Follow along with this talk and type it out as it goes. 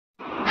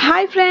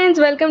Hi friends,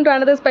 welcome to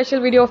another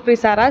special video of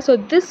PRISARA. So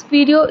this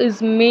video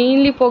is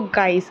mainly for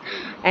guys,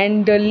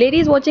 and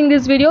ladies watching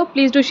this video,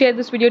 please do share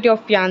this video to your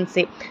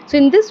fiance. So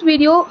in this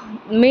video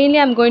mainly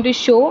I'm going to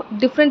show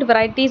different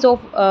varieties of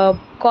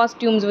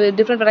costumes with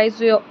different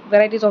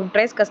varieties of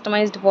dress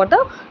customized for the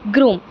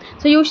groom.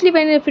 So usually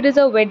if it is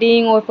a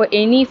wedding or for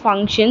any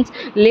functions,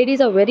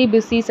 ladies are very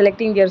busy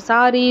selecting their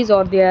saris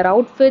or their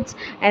outfits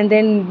and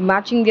then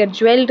matching their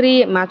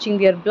jewelry, matching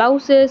their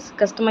blouses,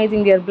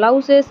 customizing their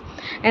blouses,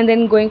 and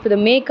then going for the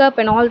makeup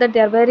and all that. They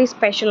are very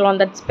special on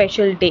that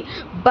special day.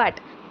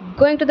 But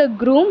going to the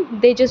groom,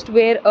 they just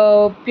wear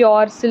a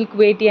pure silk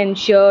vetti and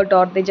shirt,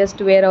 or they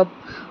just wear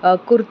a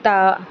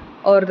kurta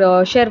or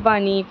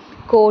sherwani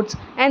coats,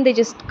 and they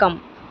just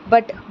come.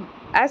 But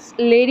as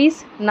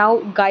ladies, now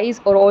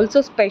guys are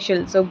also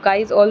special, so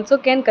guys also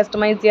can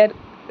customize their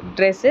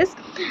dresses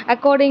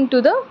according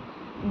to the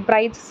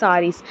bride's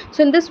saris.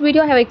 So in this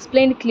video I have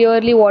explained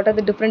clearly what are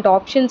the different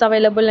options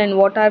available and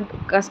what are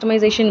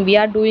customization we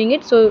are doing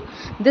it. So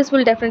this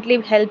will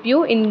definitely help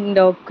you in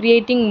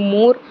creating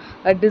more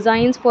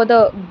designs for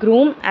the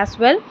groom as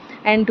well,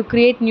 and to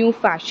create new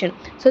fashion.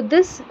 So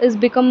this is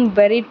become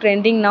very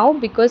trending now,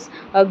 because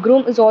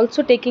groom is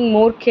also taking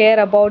more care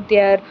about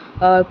their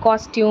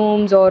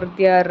costumes or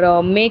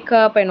their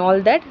makeup and all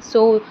that.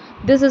 So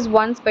this is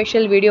one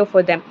special video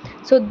for them.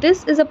 So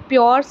this is a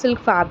pure silk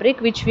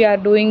fabric which we are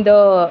doing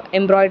the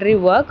embroidery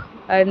work,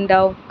 and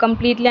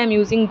completely I'm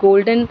using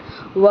golden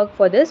work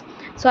for this.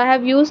 So I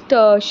have used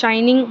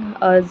shining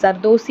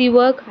zardosi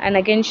work and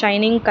again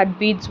shining cut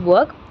beads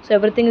work. So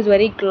everything is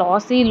very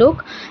glossy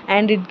look,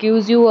 and it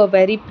gives you a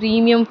very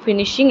premium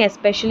finishing,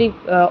 especially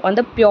on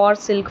the pure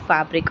silk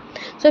fabric.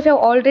 So if you have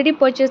already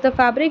purchased the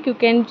fabric, you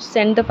can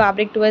send the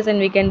fabric to us and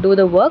we can do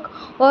the work,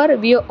 or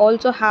we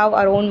also have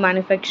our own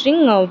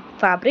manufacturing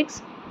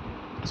fabrics.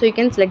 So you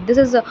can select. This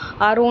is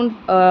our own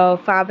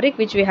fabric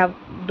which we have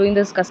doing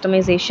this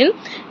customization.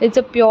 It's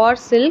a pure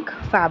silk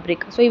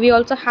fabric. So we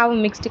also have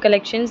mixed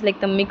collections,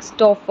 like the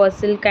mixed of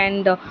silk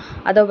and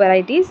other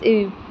varieties.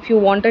 If you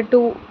wanted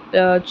to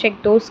check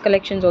those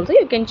collections also,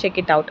 you can check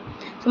it out.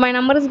 So my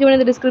number is given in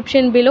the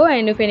description below,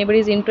 and if anybody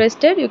is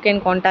interested, you can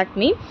contact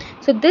me.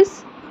 So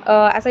this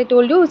as I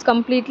told you, is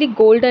completely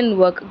golden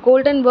work.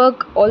 Golden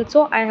work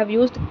also I have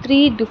used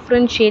 3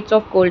 different shades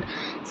of gold.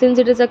 Since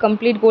it is a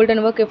complete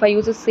golden work, if I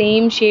use the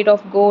same shade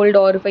of gold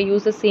or if I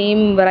use the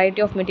same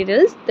variety of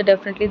materials, then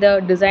definitely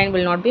the design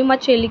will not be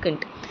much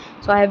elegant.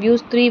 So I have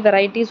used 3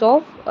 varieties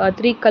of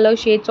 3 color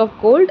shades of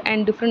gold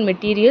and different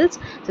materials,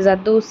 the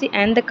zardosi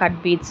and the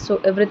cut beads.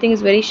 So everything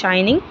is very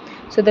shining.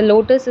 So the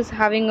lotus is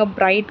having a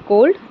bright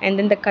gold, and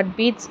then the cut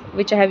beads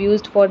which I have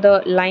used for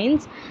the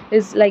lines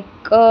is like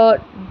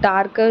a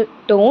darker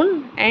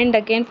tone, and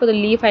again for the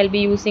leaf I'll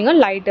be using a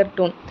lighter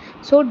tone.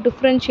 So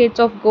different shades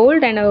of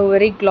gold and a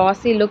very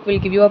glossy look will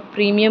give you a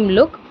premium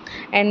look.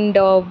 And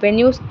when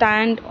you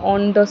stand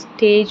on the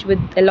stage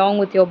along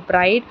with your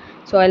bride,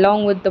 so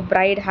along with the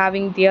bride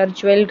having their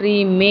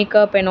jewelry,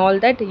 makeup and all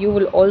that, you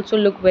will also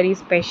look very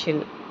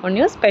special on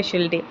your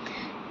special day.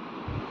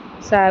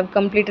 So I have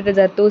completed the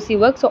zardosi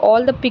work. So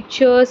all the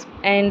pictures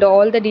and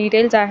all the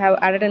details I have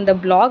added in the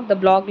blog. The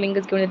blog link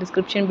is given in the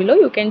description below.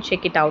 You can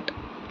check it out.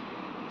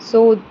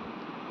 So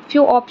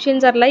few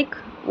options are like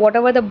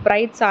whatever the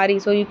bride sari.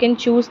 So you can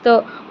choose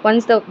the,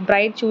 once the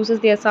bride chooses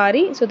their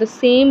sari, so the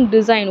same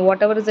design,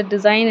 whatever is the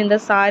design in the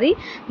sari,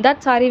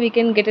 that sari we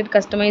can get it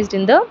customized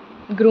in the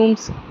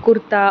groom's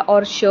kurta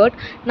or shirt.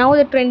 Now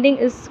the trending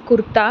is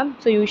kurta.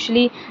 So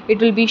usually it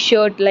will be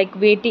shirt like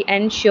vetti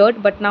and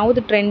shirt, but now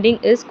the trending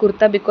is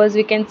kurta, because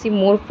we can see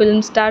more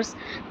film stars,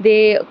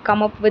 they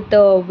come up with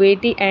the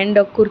vetti and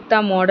a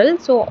kurta model.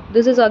 So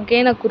this is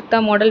again a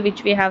kurta model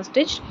which we have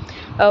stitched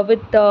with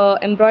the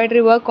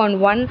embroidery work on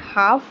one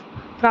half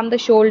from the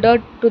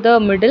shoulder to the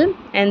middle,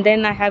 and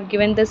then I have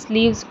given the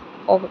sleeves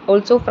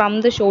also from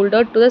the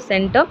shoulder to the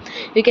center.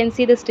 You can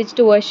see the stitched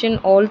version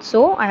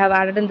also I have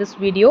added in this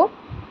video.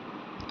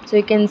 So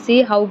you can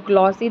see how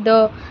glossy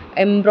the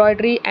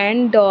embroidery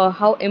and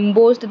how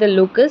embossed the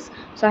look is.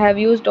 So I have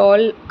used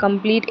all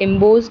complete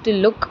embossed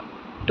look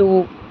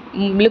to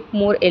look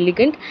more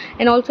elegant.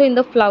 And also in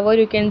the flower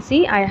you can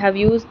see I have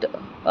used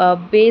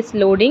base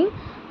loading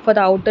for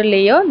the outer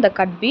layer, the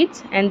cut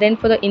beads, and then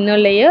for the inner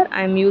layer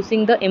I am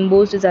using the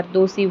embossed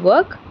zardosi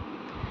work,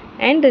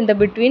 and in the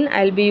between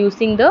I will be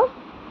using the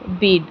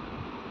bead.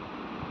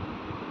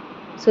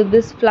 So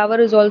this flower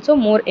is also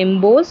more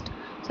embossed.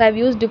 So I have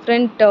used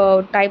different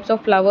types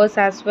of flowers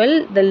as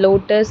well, the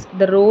lotus,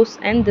 the rose,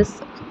 and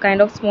this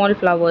kind of small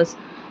flowers.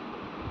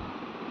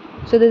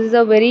 So this is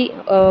a very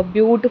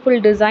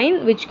beautiful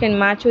design which can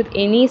match with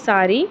any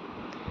sari.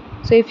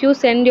 So if you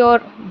send your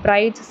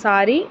bride's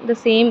sari, the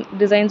same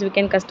designs we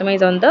can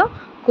customize on the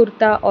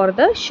kurta or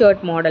the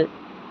shirt model.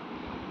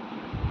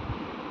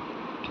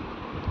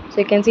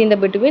 So you can see in the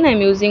between I am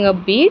using a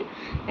bead,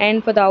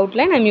 and for the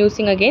outline I am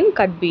using again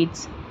cut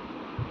beads.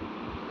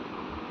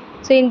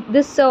 So in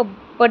this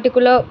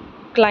particular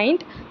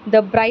client.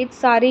 The bride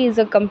sari is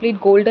a complete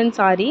golden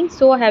sari,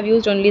 so I have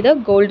used only the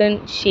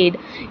golden shade.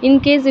 In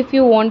case if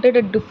you wanted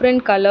a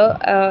different color,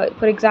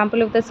 for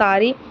example if the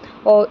sari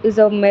or is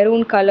a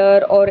maroon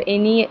color or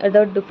any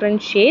other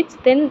different shades,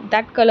 then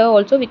that color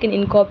also we can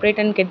incorporate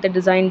and get the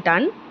design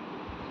done.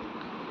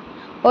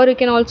 Or you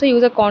can also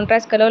use a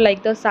contrast color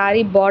like the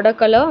sari border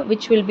color,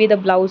 which will be the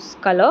blouse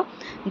color.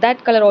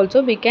 That color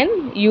also we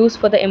can use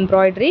for the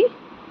embroidery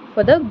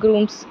for the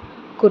groom's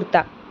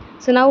kurta.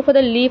 So now for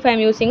the leaf I am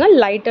using a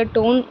lighter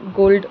tone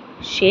gold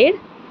shade.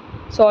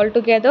 So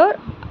altogether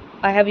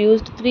I have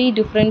used 3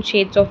 different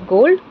shades of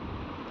gold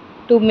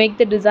to make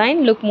the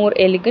design look more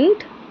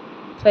elegant.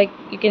 So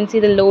you can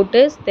see the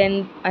lotus,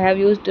 then I have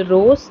used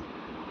rose,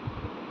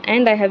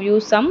 and I have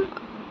used some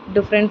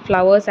different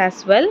flowers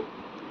as well.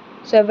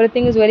 So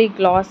everything is very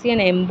glossy and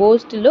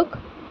embossed look,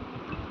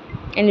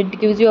 and it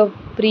gives you a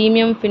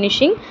premium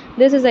finishing.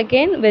 This is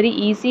again very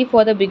easy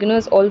for the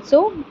beginners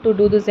also to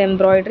do this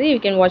embroidery. You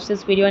can watch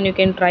this video and you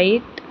can try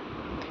it,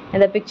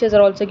 and the pictures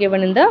are also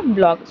given in the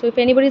blog. So if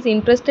anybody is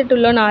interested to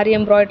learn Aari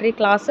embroidery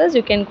classes,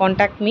 you can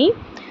contact me.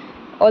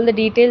 All the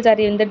details are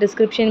in the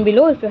description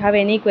below. If you have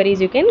any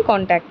queries, you can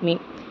contact me.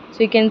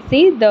 So you can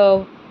see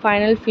the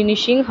final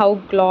finishing, how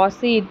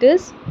glossy it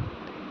is.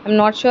 I'm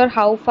not sure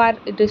how far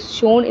it is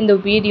shown in the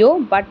video,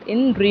 but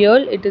in real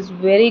it is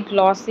very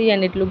glossy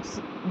and it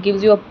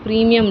gives you a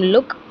premium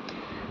look,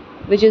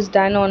 which is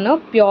done on a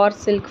pure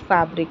silk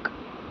fabric.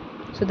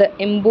 So the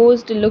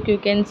embossed look you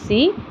can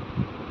see.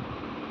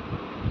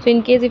 So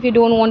in case if you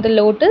don't want the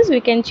lotus, we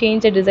can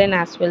change the design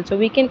as well. So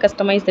we can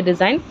customize the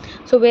design.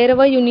 So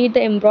wherever you need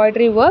the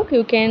embroidery work,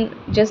 you can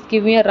just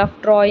give me a rough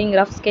drawing,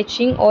 rough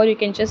sketching, or you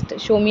can just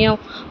show me a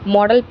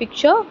model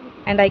picture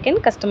and I can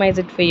customize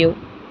it for you.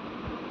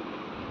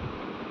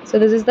 So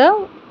this is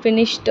the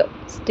finished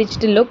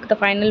stitched look, the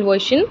final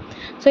version.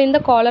 So in the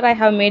collar I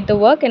have made the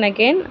work, and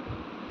again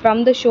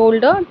from the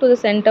shoulder to the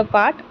center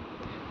part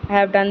I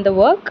have done the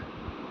work.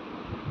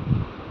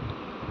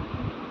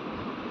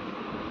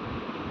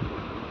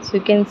 So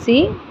you can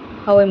see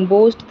how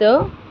embossed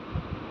the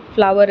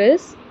flower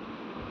is,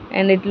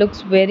 and it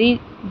looks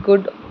very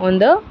good on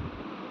the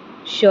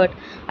shirt.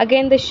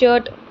 Again the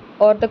shirt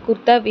or the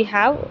kurta we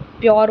have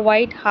pure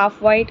white, half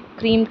white,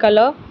 cream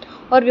color,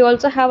 or we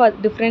also have a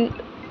different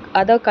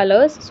other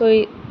colors.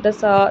 So the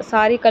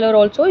sari color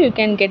also you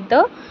can get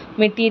the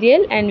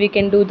material and we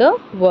can do the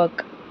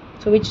work,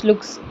 so which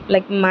looks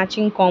like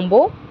matching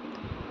combo.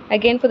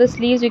 Again for the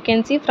sleeves you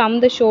can see from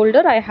the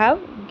shoulder I have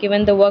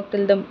given the work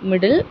till the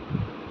middle,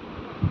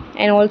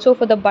 and also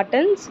for the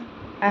buttons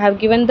I have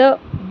given the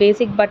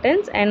basic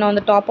buttons, and on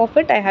the top of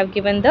it I have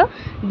given the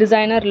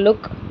designer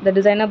look, the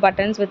designer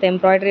buttons with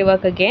embroidery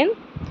work again.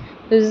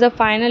 This is the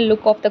final look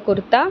of the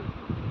kurta.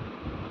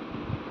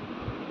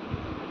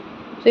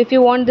 So if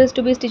you want this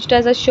to be stitched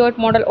as a shirt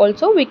model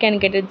also, we can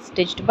get it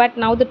stitched, but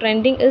now the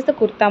trending is the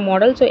kurta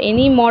model. So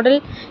any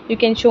model you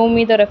can show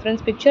me the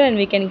reference picture and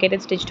we can get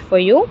it stitched for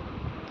you.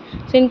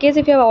 So in case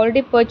if you have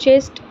already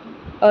purchased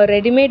a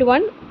ready-made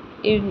one,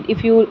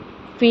 if you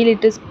feel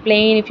it is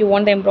plain, if you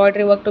want the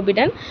embroidery work to be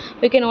done,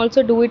 we can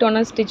also do it on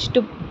a stitched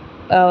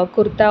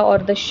kurta or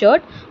the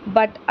shirt,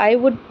 but I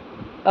would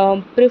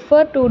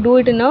prefer to do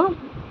it in a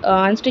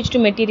unstitched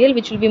material,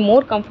 which will be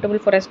more comfortable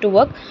for us to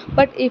work.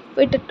 But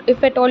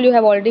if at all you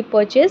have already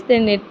purchased,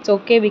 then it's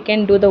okay, we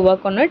can do the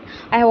work on it.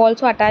 I have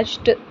also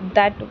attached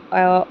that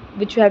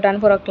which we have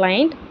done for a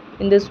client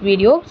in this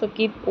video, so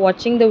keep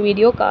watching the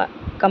video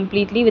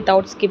completely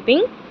without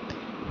skipping.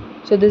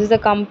 So this is the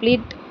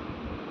complete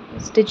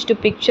stitched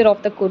picture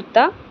of the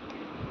kurta.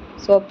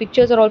 So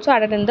pictures are also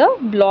added in the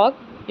blog.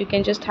 You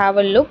can just have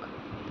a look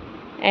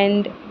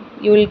and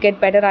you will get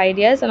better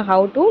ideas on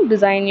how to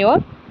design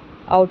your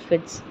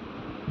outfits.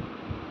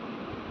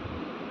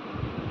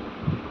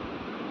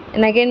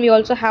 And again we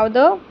also have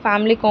the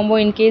family combo,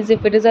 in case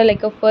if it is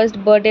like a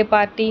first birthday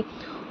party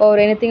or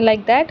anything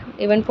like that.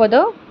 Even for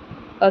the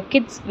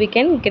kids we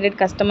can get it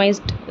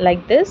customized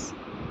like this.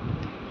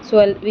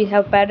 So we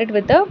have paired it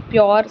with the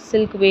pure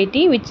silk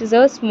vetti, which is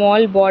a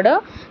small border.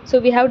 So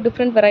we have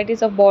different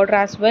varieties of border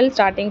as well,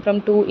 starting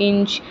from 2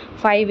 inch,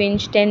 5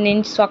 inch, 10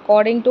 inch. So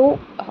according to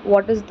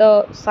what is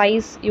the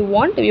size you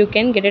want, you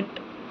can get it,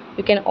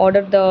 you can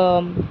order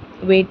the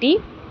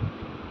vetti.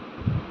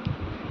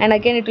 And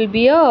again it will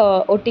be a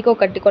ottiko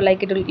kattiko,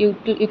 like it will,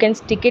 you can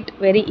stick it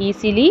very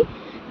easily.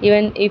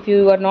 Even if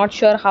you are not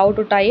sure how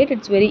to tie it,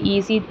 it's very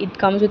easy. It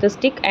comes with a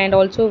stick and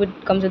also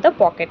it comes with a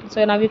pocket.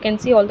 So now you can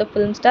see all the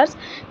film stars,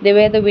 they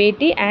wear the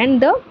vetti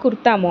and the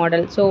kurta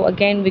model. So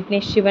again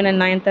Vignesh Shivan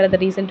and Nayanthara, the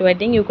recent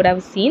wedding, you could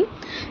have seen.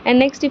 And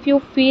next, if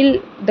you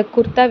feel the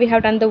kurta we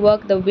have done the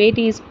work, the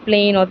vetti is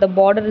plain or the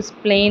border is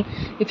plain,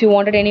 if you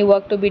wanted any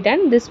work to be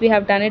done, this we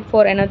have done it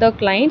for another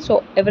client.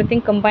 So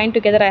everything combined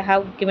together I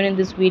have given in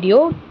this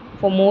video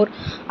for more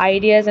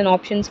ideas and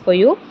options for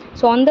you.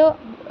 So on the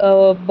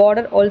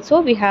border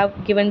also we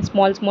have given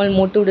small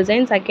motif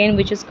designs again,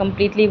 which is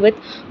completely with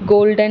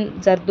golden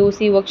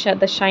zardosi work,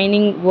 the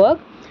shining work,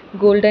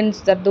 golden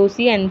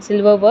zardosi and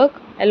silver work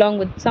along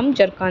with some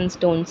jarkan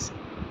stones.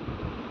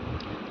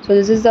 So So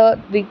this is a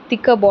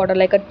thicker border,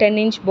 like a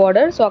 10-inch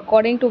border. So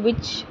according to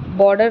which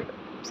border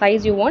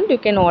size you want, you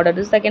can order.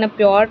 This is again a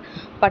pure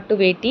Pattu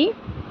vetti.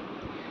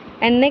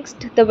 And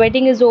next, the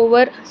wedding is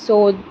over,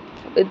 so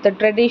the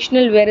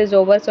traditional wear is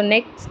over. So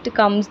next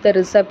comes the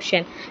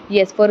reception.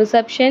 Yes, for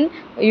reception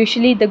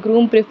usually the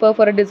groom prefer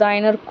for a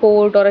designer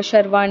coat or a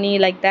sherwani,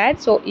 like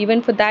that. So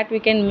even for that we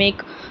can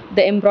make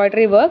the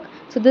embroidery work.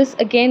 So this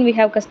again we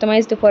have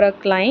customized for a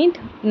client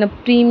in a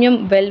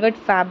premium velvet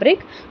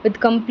fabric with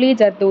complete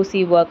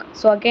zardosi work.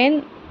 So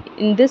again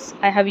in this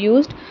I have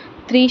used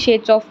 3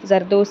 shades of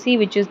zardosi,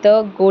 which is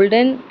the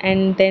golden,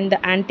 and then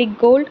the antique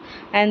gold,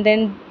 and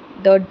then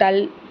the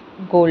dull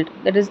gold,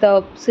 that is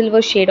the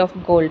silver shade of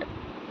gold.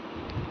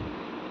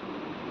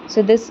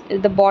 So this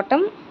is the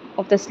bottom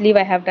of the sleeve.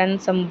 I have done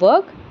some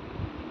work,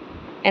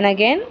 and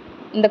again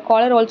in the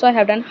collar also I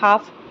have done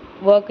half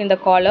work in the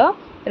collar.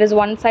 There is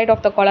one side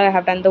of the collar I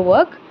have done the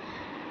work,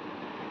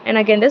 and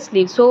again the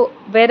sleeve. So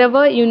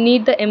wherever you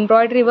need the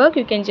embroidery work,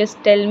 you can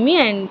just tell me,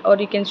 and or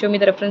you can show me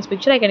the reference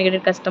picture. I can get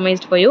it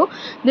customized for you.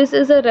 This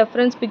is a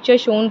reference picture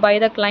shown by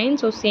the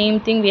client, so same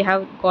thing we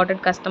have got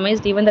it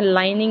customized. Even the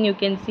lining, you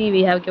can see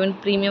we have given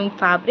premium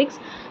fabrics.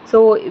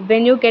 So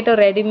when you get a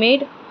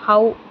ready-made,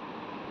 how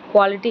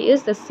quality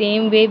is the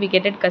same way we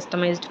get it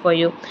customized for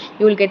you.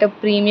 You will get a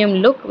premium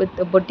look with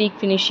a boutique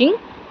finishing.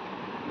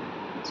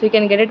 So you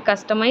can get it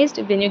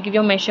customized. When you give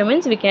your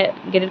measurements, we can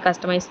get it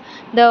customized.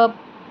 The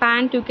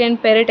pant, you can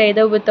pair it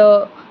either with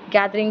a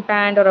gathering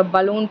pant or a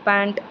balloon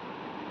pant.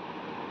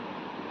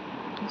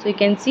 So you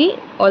can see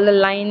all the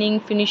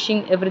lining,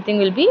 finishing, everything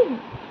will be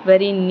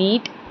very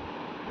neat.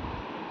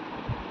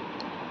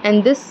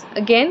 And this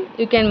again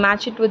you can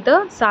match it with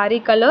the sari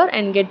color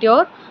and get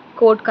your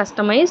coat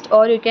customized,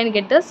 or you can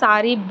get the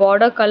sari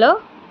border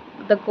color,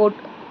 the coat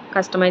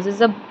customized. This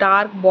is a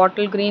dark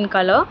bottle green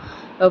color,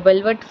 a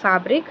velvet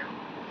fabric,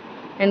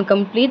 and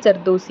complete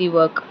zardosi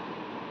work.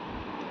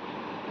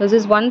 This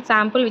is one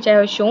sample which I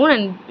have shown,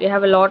 and we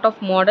have a lot of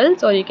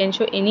models, or you can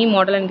show any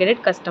model and get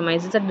it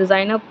customized. It's a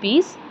designer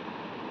piece.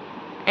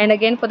 And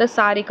again for the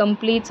sari,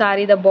 complete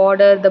sari, the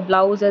border, the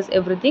blouses,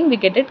 everything we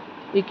can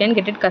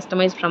get it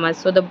customized from us.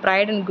 So the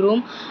bride and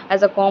groom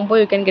as a combo,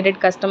 you can get it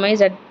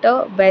customized at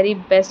the very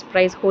best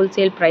price,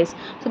 wholesale price.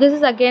 So this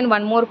is again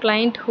one more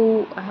client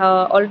who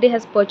already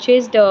has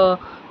purchased a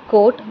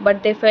coat,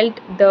 but they felt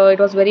it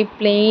was very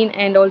plain,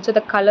 and also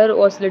the color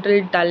was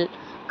little dull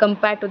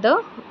compared to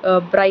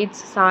the bride's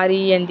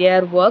sari and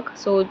their work.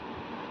 So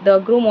the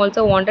groom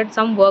also wanted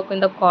some work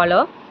in the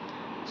collar.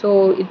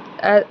 So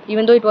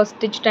even though it was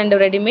stitched and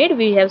ready-made,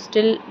 we have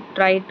still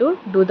tried to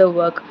do the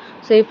work.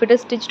 So if it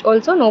is stitched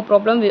also, no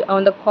problem,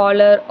 on the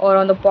collar or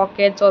on the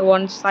pockets or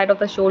one side of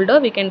the shoulder,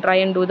 we can try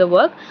and do the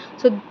work.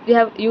 So we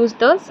have used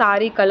the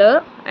sari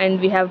color,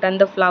 and we have done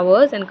the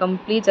flowers and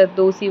complete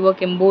zardosi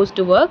work, embossed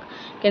work.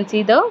 You can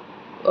see the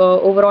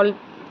overall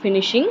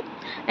finishing.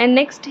 And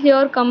next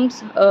here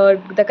comes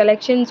the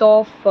collections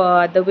of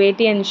the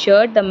vetti and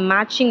shirt, the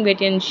matching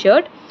vetti and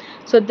shirt.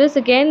 So this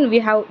again we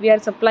are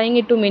supplying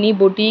it to many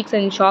boutiques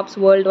and shops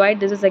worldwide.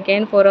 This is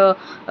again for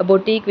a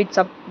boutique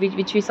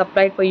which we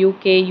supplied for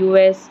UK,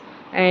 US,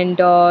 and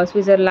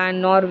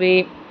Switzerland,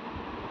 Norway,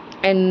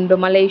 and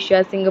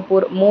Malaysia,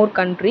 Singapore, more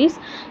countries.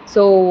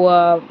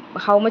 So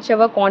how much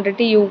ever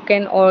quantity you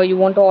can, or you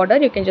want to order,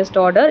 you can just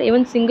order.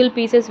 Even single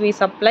pieces we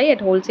supply at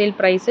wholesale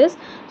prices.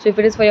 So if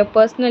it is for your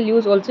personal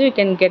use also, you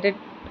can get it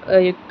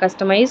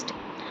customized.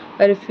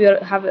 Or if you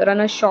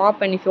run a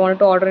shop and if you want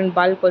to order in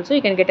bulk also,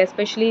 you can get,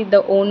 especially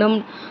the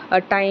Onam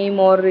time,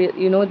 or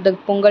the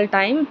Pongal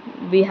time,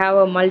 we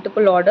have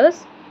multiple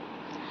orders.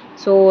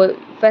 So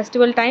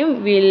festival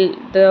time we'll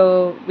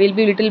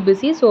be little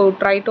busy, so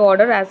try to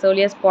order as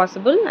early as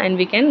possible and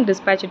we can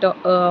dispatch it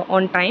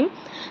on time.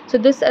 So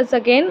this is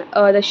again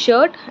the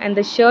shirt, and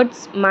the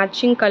shirt's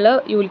matching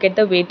color, you will get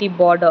the vetti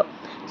border.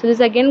 So this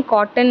is again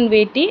cotton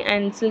vetti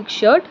and silk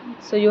shirt.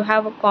 So you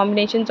have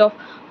combinations of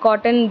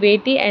cotton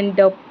vetti and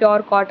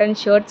pure cotton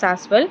shirts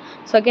as well.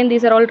 So again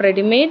these are all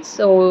ready-made.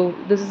 So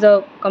this is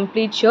a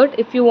complete shirt.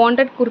 If you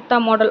wanted kurta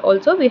model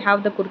also, we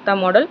have the kurta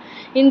model.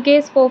 In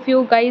case for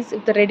few guys,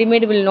 if the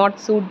ready-made will not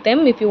suit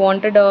them, if you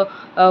wanted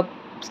a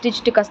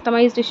stitched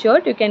customized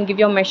shirt, you can give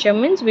your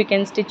measurements, we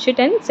can stitch it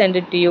and send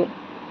it to you.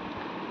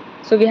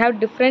 So we have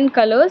different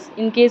colors.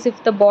 In case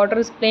if the border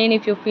is plain,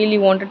 if you feel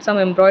you wanted some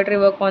embroidery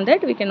work on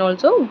that, we can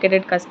also get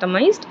it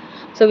customized.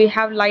 So we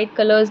have light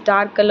colors,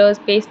 dark colors,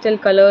 pastel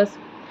colors,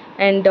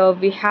 and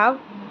we have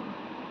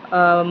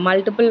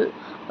multiple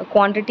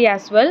quantity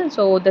as well.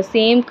 So the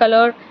same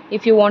color,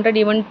 if you wanted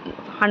even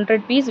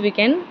 100 piece, we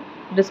can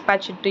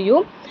dispatch it to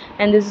you.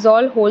 And this is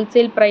all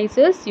wholesale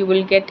prices. You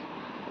will get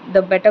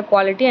the better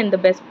quality and the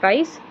best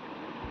price.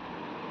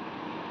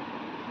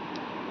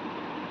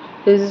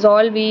 This is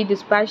all we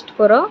dispatched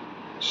for a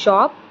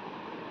shop,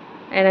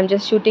 and I'm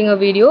just shooting a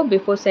video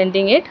before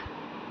sending it.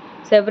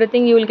 So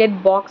everything you will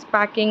get box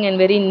packing, and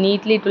very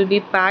neatly it will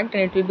be packed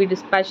and it will be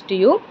dispatched to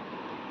you.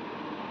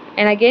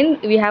 And again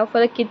we have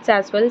for the kids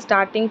as well,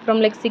 starting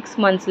from like 6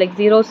 months, like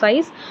 0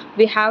 size,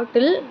 we have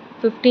till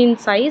 15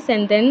 size,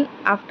 and then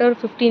after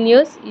 15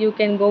 years you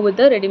can go with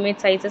the ready-made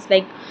sizes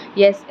like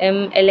S,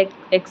 M, L,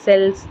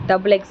 XLs,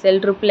 double XL,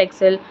 triple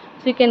XL.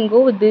 So you can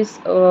go with these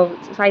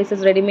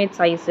sizes, ready-made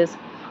sizes,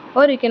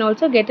 or you can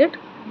also get it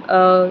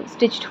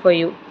stitched for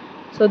you.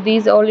 So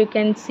these all you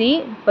can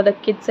see for the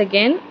kids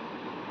again,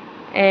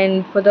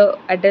 and for the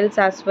adults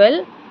as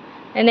well.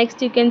 And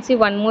next you can see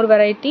one more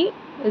variety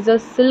is a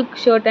silk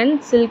shirt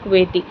and silk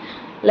vetti.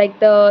 Like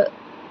the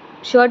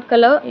shirt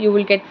color you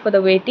will get for the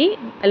vetti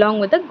along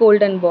with the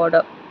golden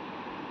border.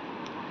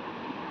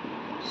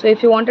 So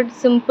if you wanted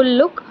simple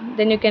look,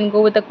 then you can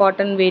go with the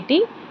cotton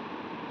vetti.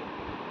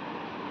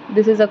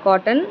 This is a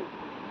cotton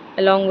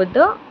along with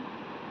the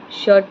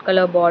shirt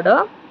color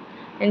border,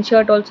 and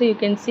shirt also you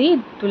can see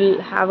it will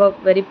have a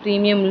very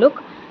premium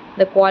look.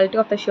 The quality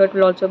of the shirt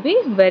will also be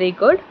very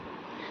good,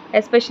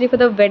 especially for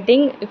the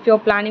wedding. If you're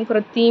planning for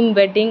a theme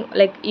wedding,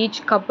 like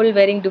each couple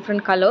wearing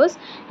different colors,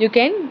 you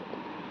can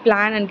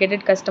plan and get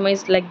it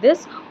customized like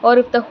this. Or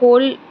if the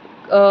whole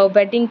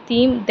wedding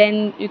theme,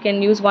 then you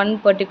can use one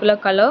particular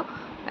color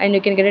and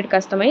you can get it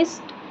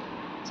customized.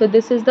 So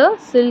this is the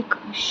silk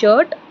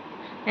shirt,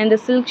 and the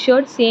silk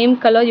shirt same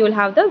color you will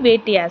have the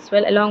vetti as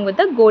well along with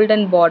the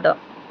golden border.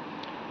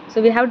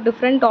 So we have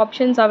different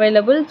options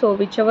available, so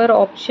whichever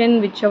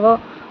option,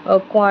 whichever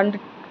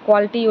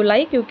quality you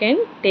like, you can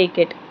take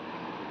it.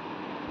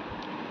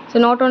 So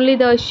not only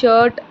the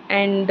shirt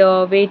and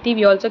vetti,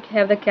 we also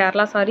have the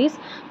Kerala sarees.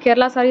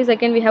 Kerala sarees,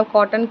 again we have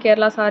cotton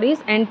Kerala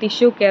sarees and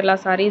tissue Kerala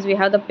sarees. We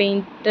have the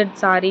painted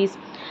sarees,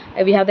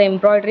 we have the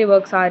embroidery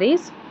work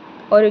sarees,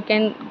 or you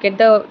can get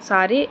the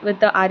saree with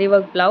the Aari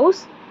work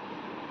blouse.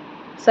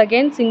 So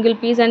again single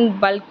piece and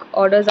bulk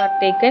orders are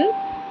taken,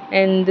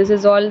 and this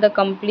is all the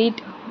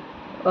complete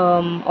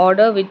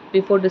order with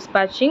before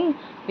dispatching.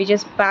 We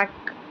just pack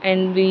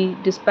and we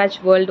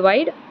dispatch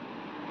worldwide.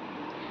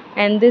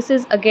 And this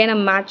is again a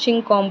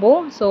matching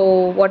combo,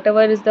 so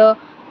whatever is the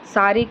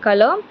sari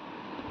color,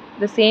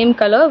 the same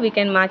color we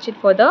can match it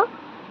for the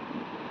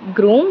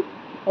groom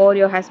or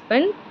your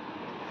husband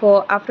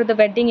for after the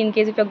wedding. In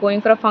case if you're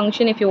going for a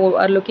function, if you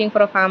are looking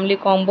for a family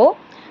combo,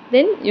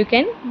 then you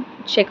can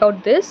check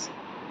out this.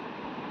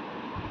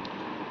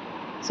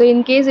 So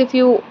in case if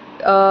you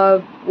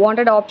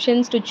wanted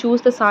options to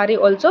choose the sari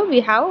also, we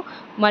have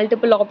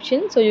multiple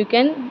options. So you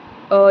can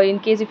in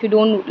case if you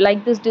don't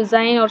like this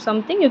design or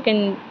something, you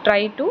can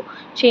try to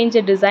change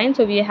the design.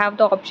 So we have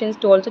the options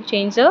to also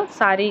change the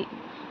sari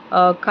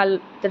color,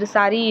 the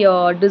sari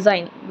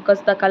design,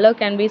 because the color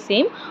can be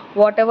same.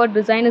 Whatever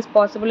design is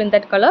possible in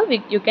that color,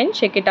 you can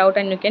check it out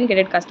and you can get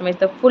it customized.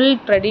 The full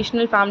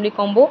traditional family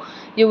combo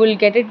you will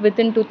get it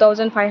within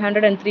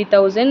 2,500 and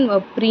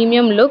 3,000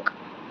 premium look.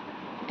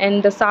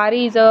 And the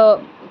sari is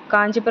a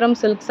Kanchipuram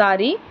silk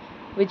sari,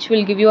 which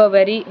will give you a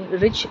very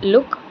rich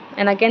look.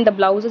 And again the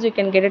blouses you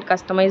can get it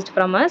customized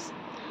from us.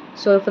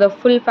 So for the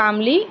full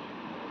family,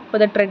 for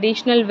the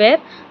traditional wear,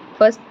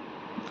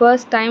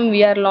 first time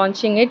we are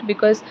launching it,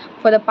 because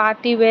for the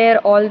party wear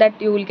all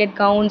that you will get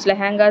gowns,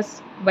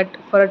 lehengas, but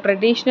for a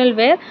traditional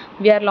wear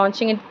we are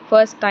launching it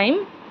first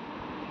time.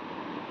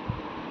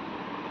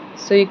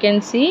 So you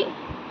can see.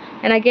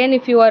 And again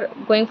if you are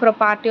going for a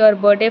party or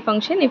birthday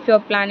function, if you are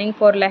planning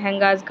for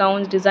lehengas,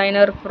 gowns,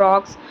 designer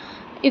frocks,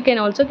 you can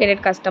also get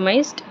it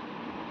customized.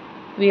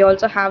 We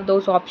also have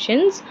those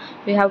options.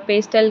 We have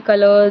pastel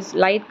colors,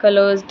 light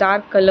colors,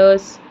 dark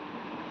colors,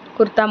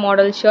 kurta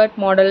model, shirt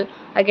model,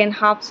 again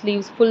half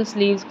sleeves, full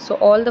sleeves. So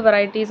all the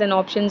varieties and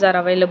options are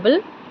available.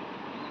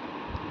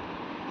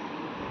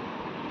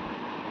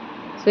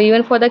 So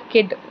even for the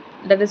kid,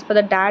 that is for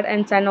the dad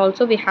and son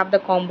also, we have the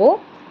combo.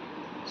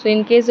 So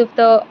in case if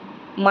the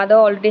mother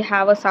already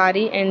have a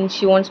sari and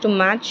she wants to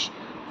match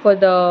for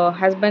the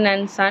husband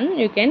and son,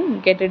 you can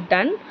get it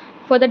done.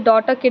 For the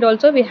daughter kid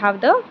also, we have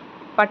the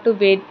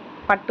Pattu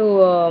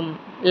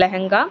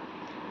lehenga,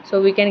 so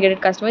we can get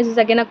it customized. This is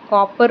again a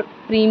copper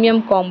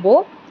premium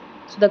combo.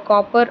 So the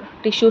copper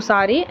tissue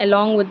sari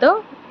along with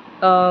the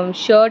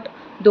shirt,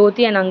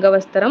 dhoti and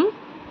angavastaram.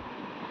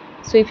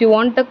 So if you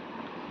want the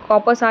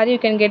copper sari, you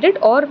can get it,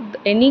 or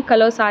any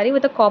color sari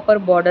with a copper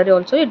border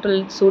also, it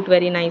will suit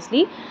very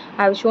nicely.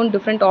 I have shown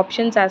different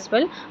options as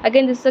well.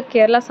 Again this is a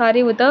Kerala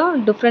sari with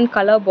a different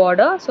color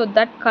border, so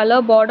that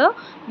color border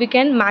we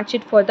can match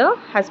it for the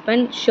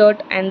husband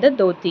shirt and the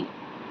dhoti.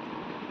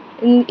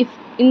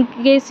 In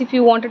case if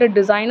you wanted a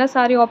designer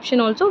sari option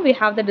also, we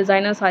have the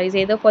designer saris.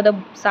 Either for the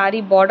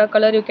sari border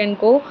color you can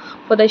go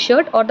for the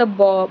shirt, or the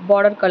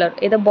border color,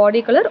 either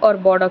body color or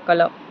border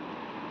color.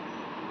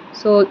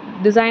 So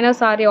designer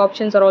sari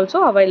options are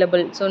also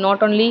available. So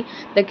not only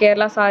the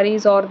Kerala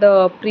saris or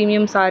the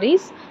premium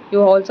saris,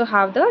 you also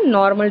have the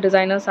normal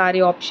designer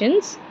sari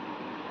options.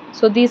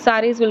 So these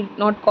saris will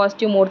not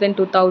cost you more than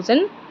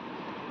 2,000.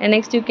 And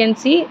next you can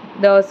see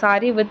the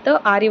sari with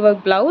the Aari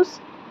work blouse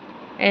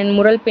and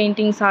mural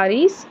painting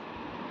saris.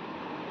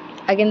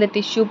 Again the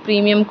tissue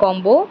premium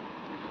combo.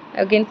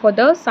 Again for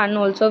the son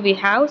also, we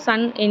have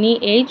son any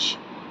age,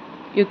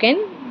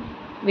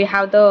 we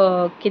have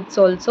the kids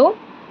also.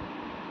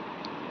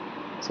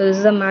 So this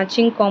is a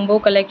matching combo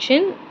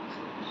collection.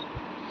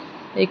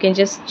 You can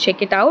just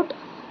check it out.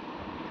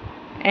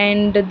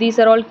 And these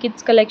are all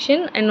kids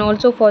collection, and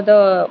also for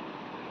the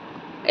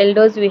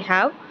elders we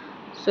have.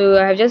 So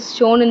I have just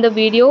shown in the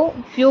video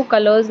few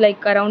colors,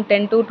 like around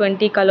 10 to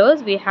 20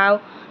 colors. We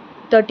have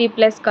 30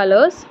 plus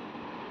colors.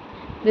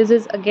 This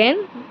is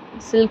again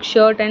silk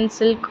shirt and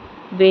silk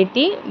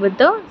vetti with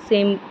the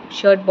same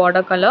shirt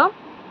border color.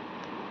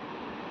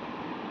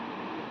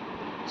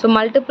 So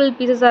multiple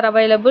pieces are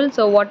available,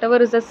 so whatever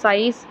is the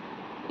size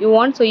you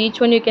want, so each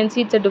one you can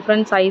see it's a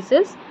different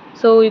sizes,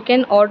 so you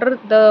can order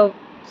the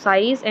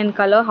size and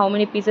color how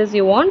many pieces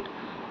you want,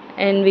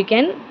 and we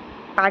can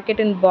pack it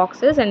in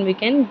boxes and we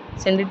can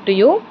send it to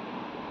you.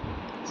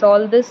 So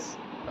all this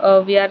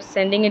we are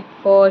sending it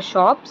for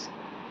shops,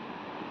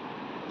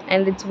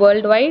 and it's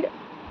worldwide.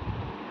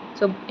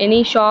 So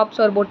any shops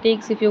or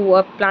boutiques, if you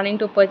are planning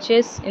to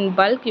purchase in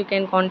bulk, you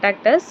can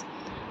contact us.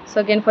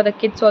 So again, for the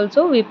kids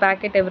also, we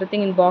pack it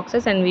everything in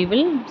boxes and we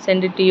will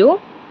send it to you.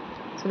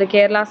 So the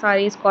Kerala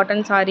sarees,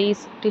 cotton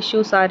sarees,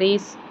 tissue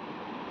sarees,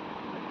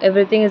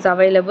 everything is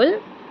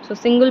available. So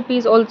single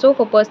piece also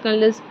for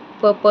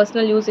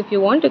personal use, if you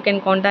want, you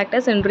can contact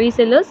us. And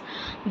resellers,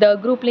 the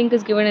group link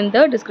is given in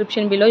the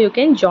description below, you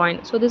can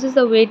join. So this is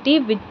the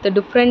vetti with the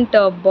different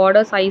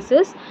border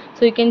sizes,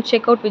 so you can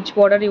check out which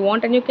border you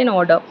want and you can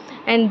order.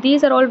 And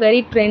these are all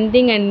very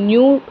trending and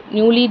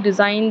newly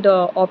designed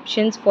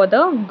options for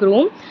the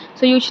groom.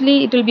 So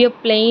usually it will be a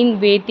plain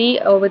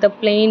vetti with a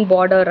plain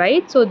border,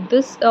 right? So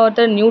this are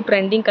the new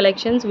trending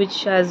collections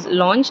which has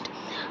launched.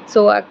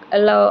 So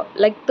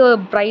like the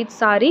bride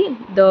sari,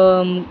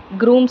 the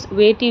groom's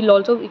vetti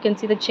also, you can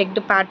see the checked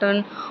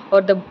pattern,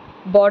 or the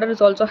border is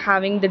also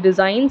having the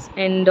designs,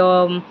 and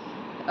the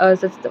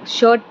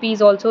shirt piece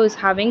also is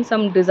having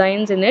some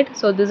designs in it.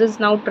 So this is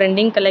now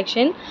trending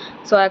collection.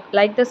 So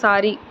like the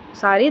sari,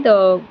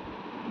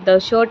 the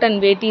shirt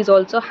and vetti is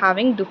also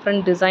having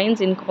different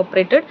designs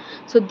incorporated.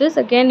 So this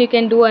again, you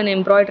can do an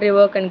embroidery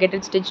work and get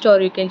it stitched,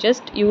 or you can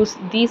just use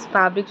these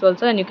fabrics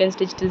also and you can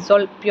stitch. This is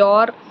all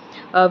pure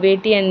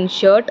vetti and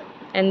shirt,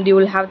 and you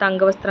will have the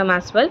angavastram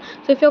as well.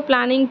 So if you're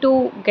planning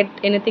to get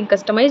anything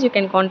customized, you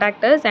can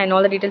contact us, and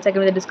all the details are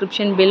given in the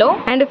description below.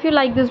 And if you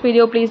like this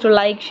video, please do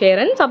like, share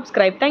and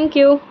subscribe. Thank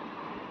you.